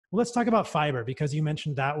Well, let's talk about fiber because you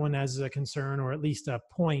mentioned that one as a concern or at least a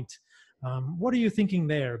point. What are you thinking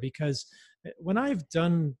there? Because when I've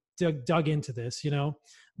dug into this,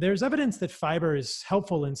 there's evidence that fiber is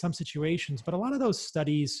helpful in some situations, but a lot of those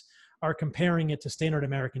studies are comparing it to standard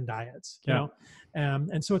American diets, Yeah.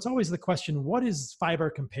 and so it's always the question, what is fiber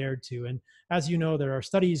compared to? And as you know, there are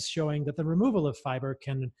studies showing that the removal of fiber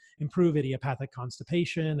can improve idiopathic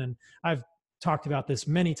constipation. And I've talked about this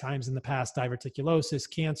many times in the past, diverticulosis,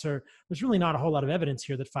 cancer. There's really not a whole lot of evidence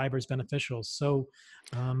here that fiber is beneficial. So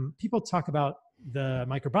people talk about the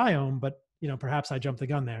microbiome, but perhaps I jumped the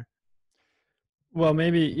gun there. Well,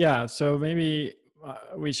 maybe, yeah. So maybe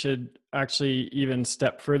we should actually even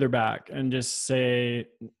step further back and just say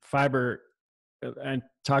fiber and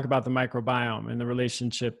talk about the microbiome and the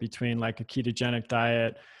relationship between like a ketogenic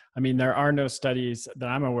diet. I mean, there are no studies that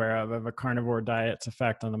I'm aware of a carnivore diet's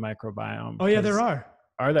effect on the microbiome. Oh yeah, there are.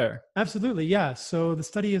 Are there? Absolutely, yeah. So the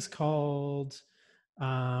study is called,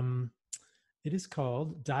 um, it is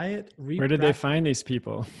called Diet. Where did they find these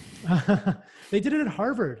people? They did it at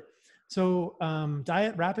Harvard. So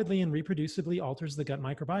diet rapidly and reproducibly alters the gut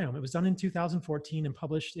microbiome. It was done in 2014 and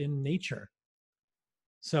published in Nature.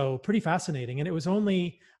 So pretty fascinating. And it was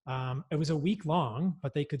only, it was a week long,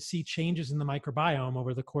 but they could see changes in the microbiome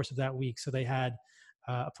over the course of that week. So they had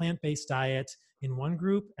a plant-based diet in one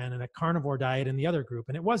group and a carnivore diet in the other group.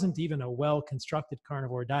 And it wasn't even a well-constructed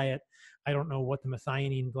carnivore diet. I don't know what the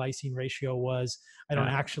methionine glycine ratio was. I don't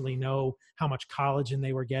actually know how much collagen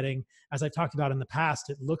they were getting. As I've talked about in the past,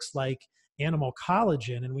 it looks like animal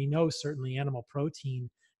collagen, and we know certainly animal protein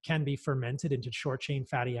can be fermented into short chain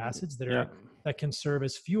fatty acids that can serve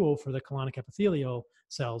as fuel for the colonic epithelial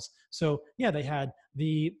cells. So yeah, they had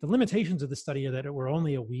the limitations of the study are that it were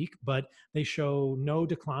only a week, but they show no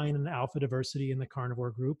decline in alpha diversity in the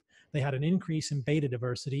carnivore group. They had an increase in beta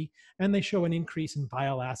diversity, and they show an increase in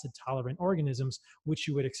bile acid tolerant organisms, which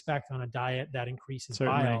you would expect on a diet that increases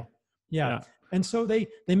bile. Yeah. And so they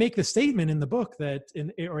make the statement in the book that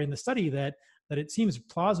in the study that it seems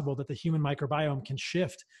plausible that the human microbiome can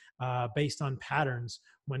shift based on patterns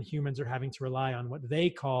when humans are having to rely on what they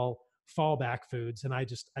call fallback foods. And I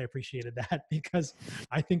appreciated that because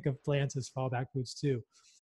I think of plants as fallback foods too.